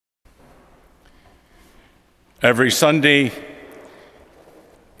Every Sunday,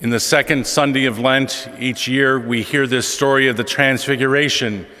 in the second Sunday of Lent each year, we hear this story of the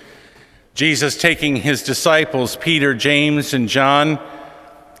Transfiguration. Jesus taking his disciples, Peter, James, and John,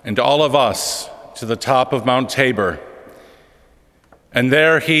 and all of us to the top of Mount Tabor. And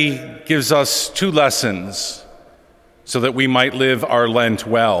there he gives us two lessons so that we might live our Lent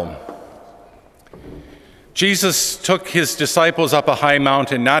well. Jesus took his disciples up a high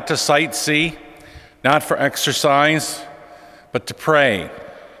mountain, not to sightsee, not for exercise, but to pray.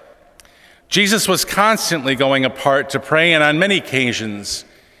 Jesus was constantly going apart to pray, and on many occasions,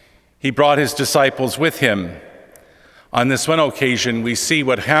 he brought his disciples with him. On this one occasion, we see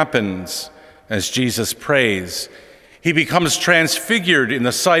what happens as Jesus prays. He becomes transfigured in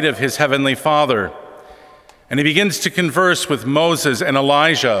the sight of his heavenly Father, and he begins to converse with Moses and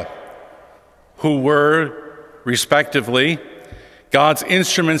Elijah, who were, respectively, God's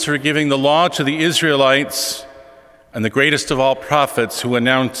instruments for giving the law to the Israelites and the greatest of all prophets who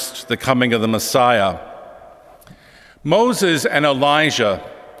announced the coming of the Messiah. Moses and Elijah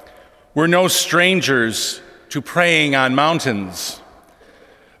were no strangers to praying on mountains.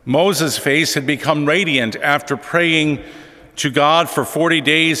 Moses' face had become radiant after praying to God for 40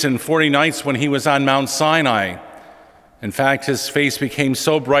 days and 40 nights when he was on Mount Sinai. In fact, his face became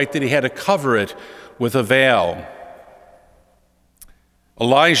so bright that he had to cover it with a veil.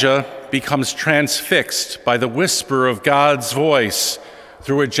 Elijah becomes transfixed by the whisper of God's voice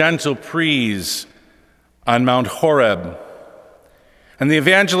through a gentle breeze on Mount Horeb. And the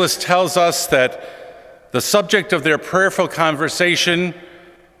evangelist tells us that the subject of their prayerful conversation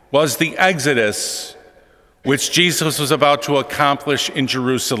was the Exodus, which Jesus was about to accomplish in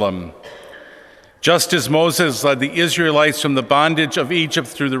Jerusalem. Just as Moses led the Israelites from the bondage of Egypt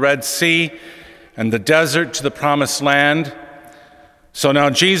through the Red Sea and the desert to the Promised Land, so now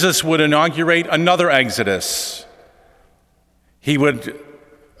Jesus would inaugurate another Exodus. He would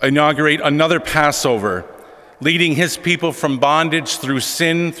inaugurate another Passover, leading his people from bondage through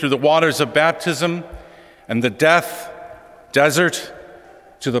sin, through the waters of baptism and the death, desert,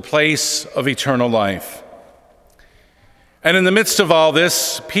 to the place of eternal life. And in the midst of all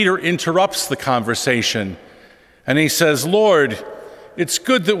this, Peter interrupts the conversation, and he says, "Lord, it's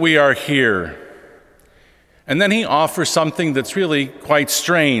good that we are here." And then he offers something that's really quite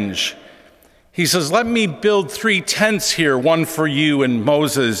strange. He says, "Let me build 3 tents here, one for you and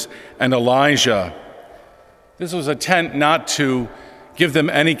Moses and Elijah." This was a tent not to give them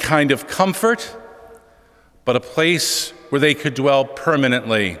any kind of comfort, but a place where they could dwell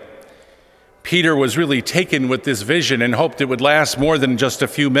permanently. Peter was really taken with this vision and hoped it would last more than just a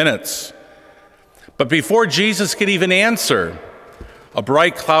few minutes. But before Jesus could even answer, a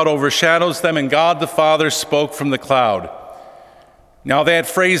bright cloud overshadows them, and God the Father spoke from the cloud. Now that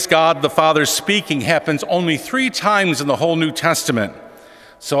phrase, God the Father speaking, happens only 3 times in the whole New Testament.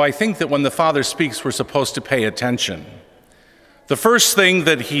 So I think that when the Father speaks, we're supposed to pay attention. The first thing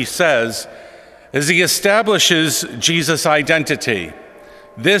that he says is he establishes Jesus' identity.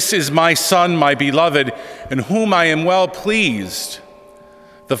 "This is my Son, my beloved, in whom I am well pleased."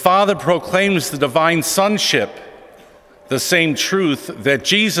 The Father proclaims the divine sonship, the same truth that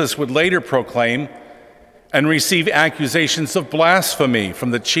Jesus would later proclaim and receive accusations of blasphemy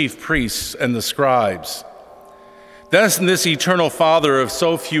from the chief priests and the scribes. Then this eternal Father of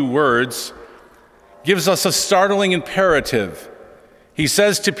so few words gives us a startling imperative. He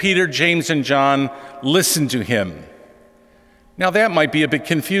says to Peter, James, and John, "Listen to him." Now that might be a bit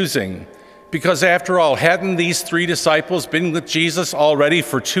confusing, because after all, hadn't these 3 disciples been with Jesus already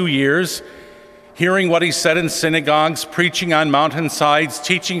for 2 years? Hearing what he said in synagogues, preaching on mountainsides,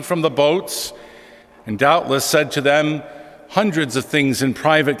 teaching from the boats, and doubtless said to them hundreds of things in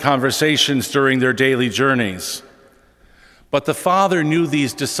private conversations during their daily journeys. But the Father knew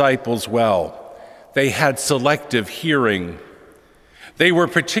these disciples well. They had selective hearing. They were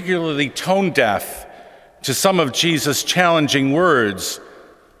particularly tone deaf to some of Jesus' challenging words,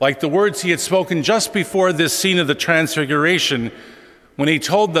 like the words he had spoken just before this scene of the Transfiguration, when he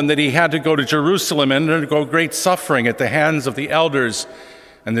told them that he had to go to Jerusalem and undergo great suffering at the hands of the elders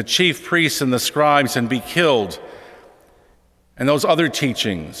and the chief priests and the scribes and be killed. And those other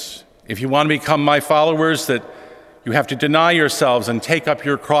teachings, if you want to become my followers, that you have to deny yourselves and take up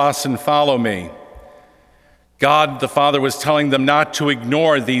your cross and follow me. God the Father was telling them not to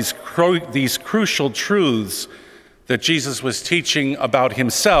ignore these crucial truths that Jesus was teaching about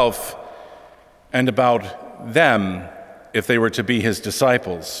himself and about them if they were to be his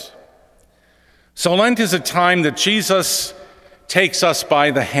disciples. So Lent is a time that Jesus takes us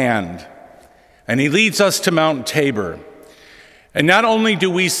by the hand, and he leads us to Mount Tabor. And not only do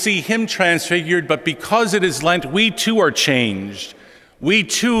we see him transfigured, but because it is Lent, we too are changed. We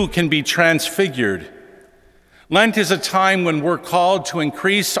too can be transfigured. Lent is a time when we're called to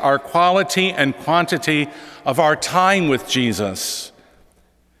increase our quality and quantity of our time with Jesus.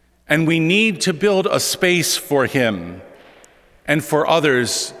 And we need to build a space for him and for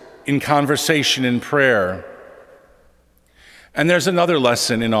others in conversation and prayer. And there's another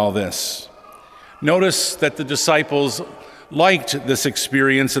lesson in all this. Notice that the disciples liked this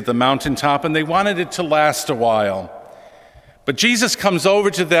experience at the mountaintop, and they wanted it to last a while. But Jesus comes over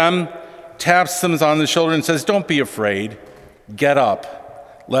to them, taps them on the shoulder and says, "Don't be afraid. Get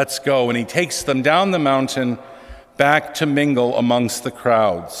up. Let's go." And he takes them down the mountain back to mingle amongst the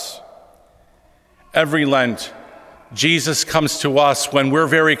crowds. Every Lent, Jesus comes to us when we're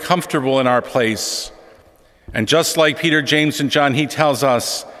very comfortable in our place. And just like Peter, James, and John, he tells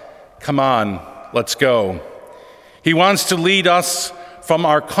us, "Come on, let's go." He wants to lead us from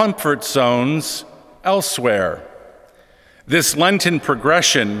our comfort zones elsewhere. This Lenten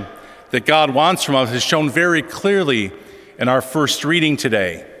progression that God wants from us is shown very clearly in our first reading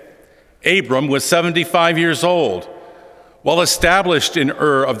today. Abram was 75 years old, well established in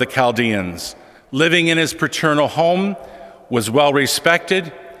Ur of the Chaldeans, living in his paternal home, was well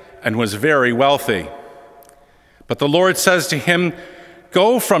respected, and was very wealthy. But the Lord says to him,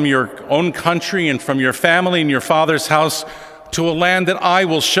 "Go from your own country and from your family and your father's house to a land that I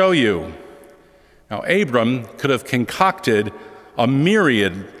will show you." Now, Abram could have concocted a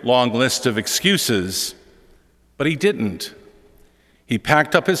myriad long list of excuses, but he didn't. He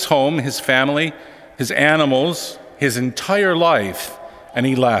packed up his home, his family, his animals, his entire life, and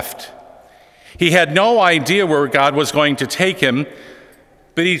he left. He had no idea where God was going to take him,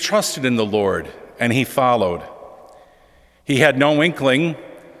 but he trusted in the Lord, and he followed. He had no inkling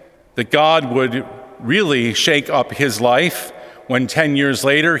that God would really shake up his life when 10 years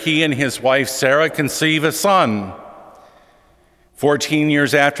later he and his wife Sarah conceive a son. 14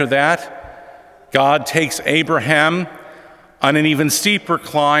 years after that, God takes Abraham on an even steeper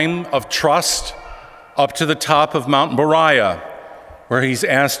climb of trust up to the top of Mount Moriah, where he's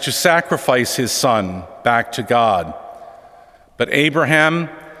asked to sacrifice his son back to God. But Abraham,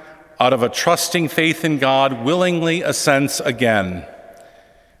 out of a trusting faith in God, willingly assents again.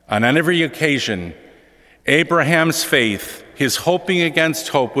 And on every occasion, Abraham's faith, his hoping against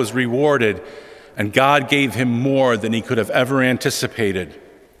hope, was rewarded, and God gave him more than he could have ever anticipated.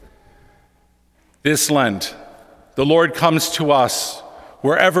 This Lent, the Lord comes to us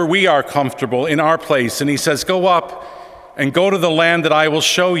wherever we are comfortable in our place, and he says, "Go up and go to the land that I will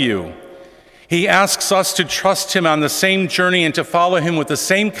show you." He asks us to trust him on the same journey and to follow him with the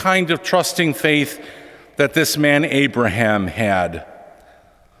same kind of trusting faith that this man Abraham had.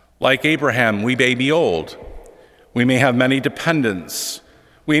 Like Abraham, we may be old. We may have many dependents.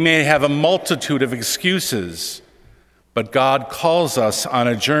 We may have a multitude of excuses. But God calls us on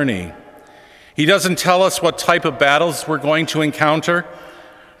a journey. He doesn't tell us what type of battles we're going to encounter,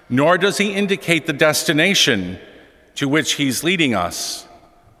 nor does he indicate the destination to which he's leading us.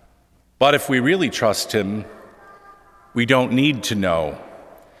 But if we really trust him, we don't need to know.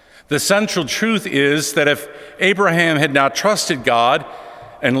 The central truth is that if Abraham had not trusted God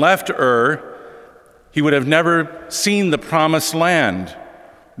and left Ur, he would have never seen the promised land,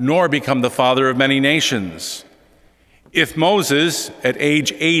 nor become the father of many nations. If Moses, at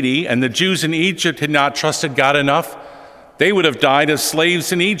age 80, and the Jews in Egypt had not trusted God enough, they would have died as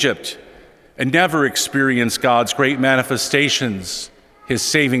slaves in Egypt and never experienced God's great manifestations, his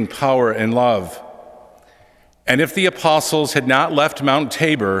saving power and love. And if the apostles had not left Mount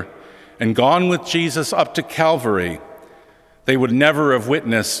Tabor and gone with Jesus up to Calvary, they would never have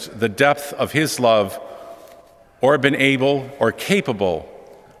witnessed the depth of his love or been able or capable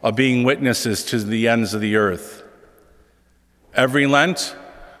of being witnesses to the ends of the earth. Every Lent,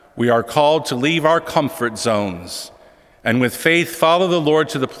 we are called to leave our comfort zones and with faith follow the Lord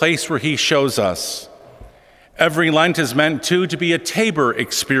to the place where he shows us. Every Lent is meant, too, to be a Tabor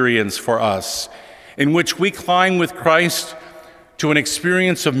experience for us, in which we climb with Christ to an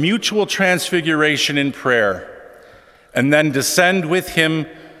experience of mutual transfiguration in prayer, and then descend with him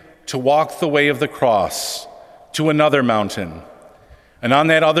to walk the way of the cross to another mountain. And on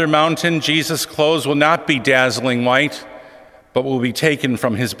that other mountain, Jesus' clothes will not be dazzling white, but will be taken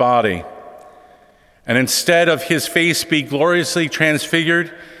from his body. And instead of his face be gloriously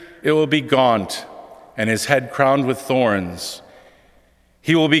transfigured, it will be gaunt, and his head crowned with thorns.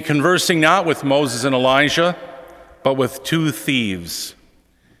 He will be conversing not with Moses and Elijah, but with two thieves.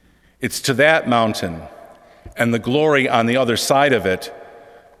 It's to that mountain and the glory on the other side of it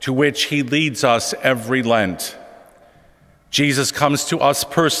to which he leads us every Lent. Jesus comes to us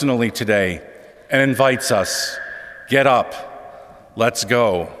personally today and invites us, get up, let's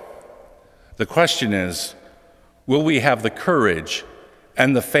go. The question is, will we have the courage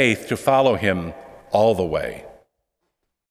and the faith to follow him all the way?